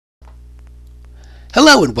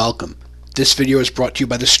Hello and welcome. This video is brought to you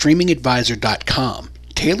by thestreamingadvisor.com.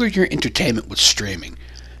 Tailor your entertainment with streaming.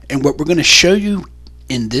 And what we're going to show you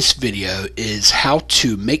in this video is how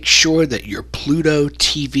to make sure that your Pluto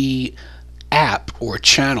TV app or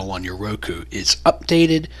channel on your Roku is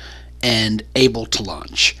updated and able to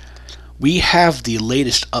launch. We have the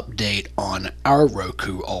latest update on our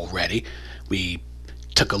Roku already. We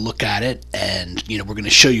took a look at it and we're going to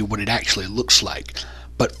show you what it actually looks like.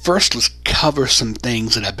 But first, let's cover some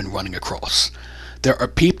things that I've been running across. There are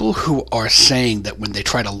people who are saying that when they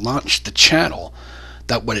try to launch the channel,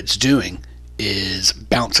 that what it's doing is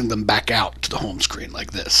bouncing them back out to the home screen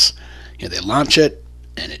like this. They launch it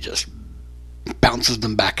and it just bounces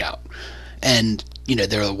them back out. And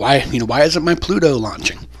they're like, why isn't my Pluto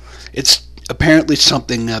launching? It's apparently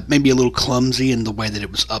something maybe a little clumsy in the way that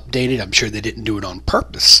it was updated. I'm sure they didn't do it on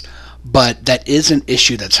purpose, but that is an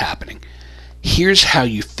issue that's happening. Here's how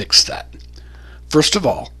you fix that. First of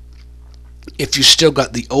all, if you still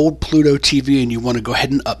got the old Pluto TV and you want to go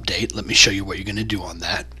ahead and update, let me show you what you're going to do on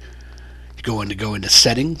that. You're going to go into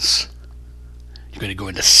Settings. You're going to go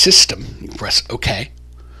into System. You press OK.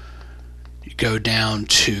 You go down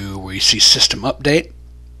to where you see System Update,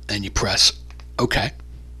 and you press OK.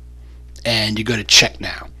 And you go to Check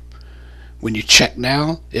Now. When you check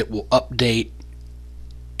now, it will update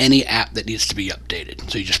any app that needs to be updated.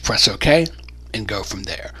 So you just press OK and go from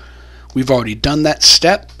there. We've already done that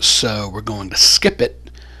step, so we're going to skip it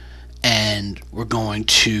and we're going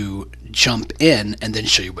to jump in and then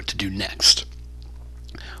show you what to do next.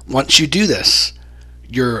 Once you do this,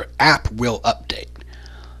 your app will update,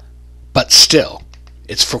 but still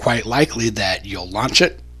it's quite likely that you'll launch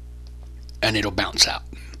it and it'll bounce out.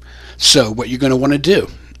 So what you're going to want to do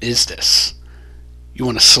is this. You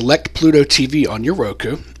want to select Pluto TV on your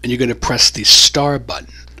Roku and you're going to press the star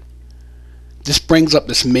button. This brings up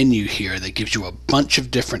this menu here that gives you a bunch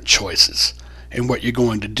of different choices. And what you're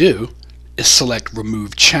going to do is select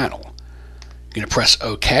Remove Channel. You're going to press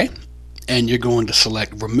OK, and you're going to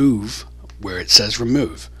select Remove where it says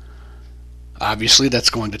Remove. Obviously,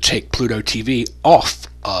 that's going to take Pluto TV off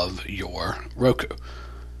of your Roku.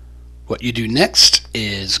 What you do next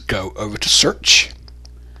is go over to Search.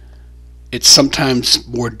 It's sometimes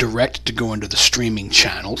more direct to go into the streaming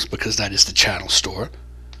channels because that is the channel store.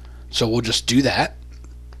 So we'll just do that.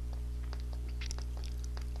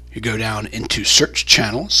 You go down into Search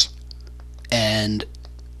Channels and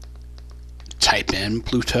type in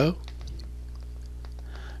Pluto.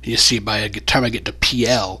 You see by the time I get to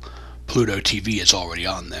PL, Pluto TV is already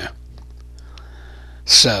on there.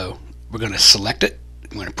 So we're going to select it.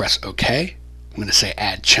 I'm going to press OK. I'm going to say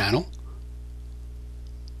Add Channel.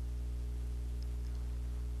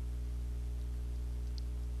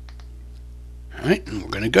 Alright, and we're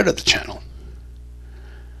going to go to the channel.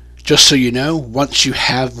 Just so you know, once you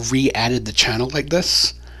have re-added the channel like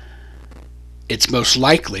this, it's most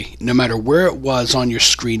likely, no matter where it was on your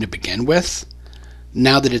screen to begin with,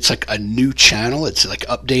 now that it's like a new channel, it's like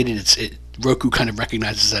updated, Roku kind of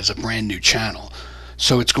recognizes it as a brand new channel.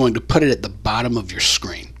 So it's going to put it at the bottom of your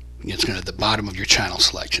screen. It's going to the bottom of your channel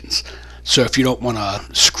selections. So if you don't want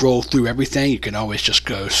to scroll through everything, you can always just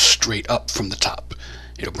go straight up from the top.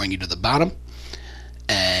 It'll bring you to the bottom,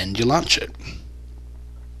 and you launch it.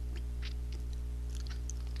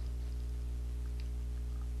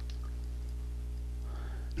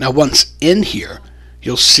 Now once in here,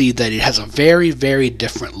 you'll see that it has a very, very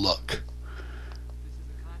different look.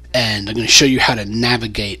 And I'm going to show you how to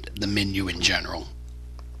navigate the menu in general.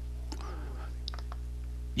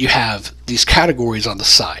 You have these categories on the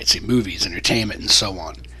side, see movies, entertainment, and so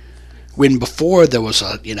on. When before there was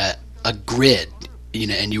a grid,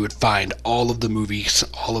 and you would find all of the movies,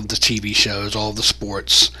 all of the TV shows, all of the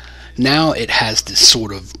sports. Now it has this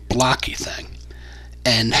sort of blocky thing.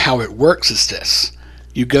 And how it works is this.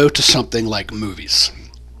 You go to something like movies.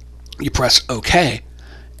 You press OK,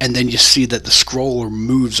 and then you see that the scroller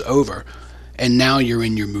moves over, and now you're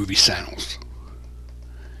in your movie channels.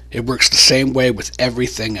 It works the same way with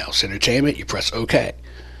everything else. Entertainment, you press OK,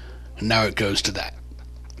 and now it goes to that.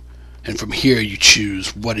 And from here you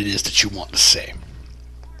choose what it is that you want to see.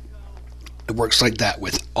 It works like that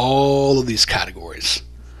with all of these categories.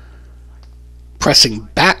 Pressing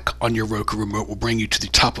back on your Roku remote will bring you to the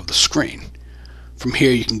top of the screen. From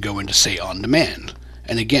here you can go into, say, On Demand.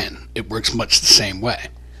 And again, it works much the same way.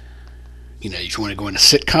 If you want to go into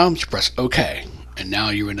sitcoms, you press OK. And now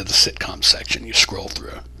you're into the sitcom section. You scroll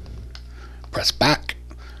through. Press back.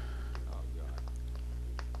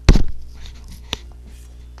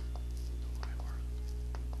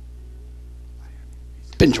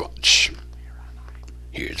 Binge watch.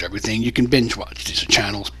 Here's everything you can binge watch. These are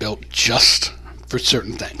channels built just for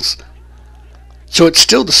certain things. So it's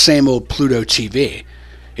still the same old Pluto TV.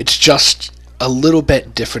 It's just a little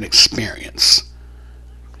bit different experience.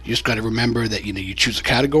 You just got to remember that you choose a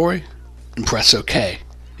category and press OK.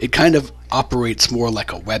 It kind of operates more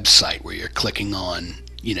like a website where you're clicking on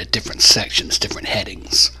different sections, different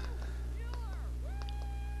headings.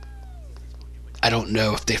 I don't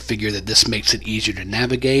know if they figure that this makes it easier to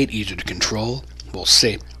navigate, easier to control. We'll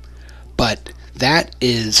see. But that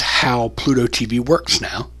is how Pluto TV works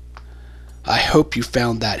now. I hope you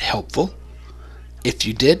found that helpful. If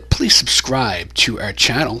you did, please subscribe to our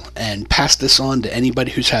channel and pass this on to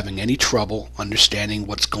anybody who's having any trouble understanding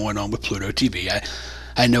what's going on with Pluto TV.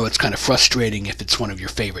 I know it's kind of frustrating if it's one of your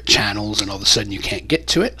favorite channels and all of a sudden you can't get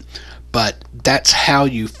to it, but that's how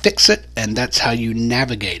you fix it, and that's how you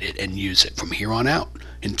navigate it and use it from here on out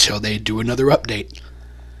until they do another update.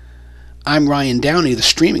 I'm Ryan Downey, the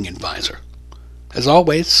Streaming Advisor. As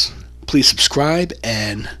always, please subscribe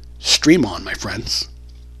and stream on, my friends.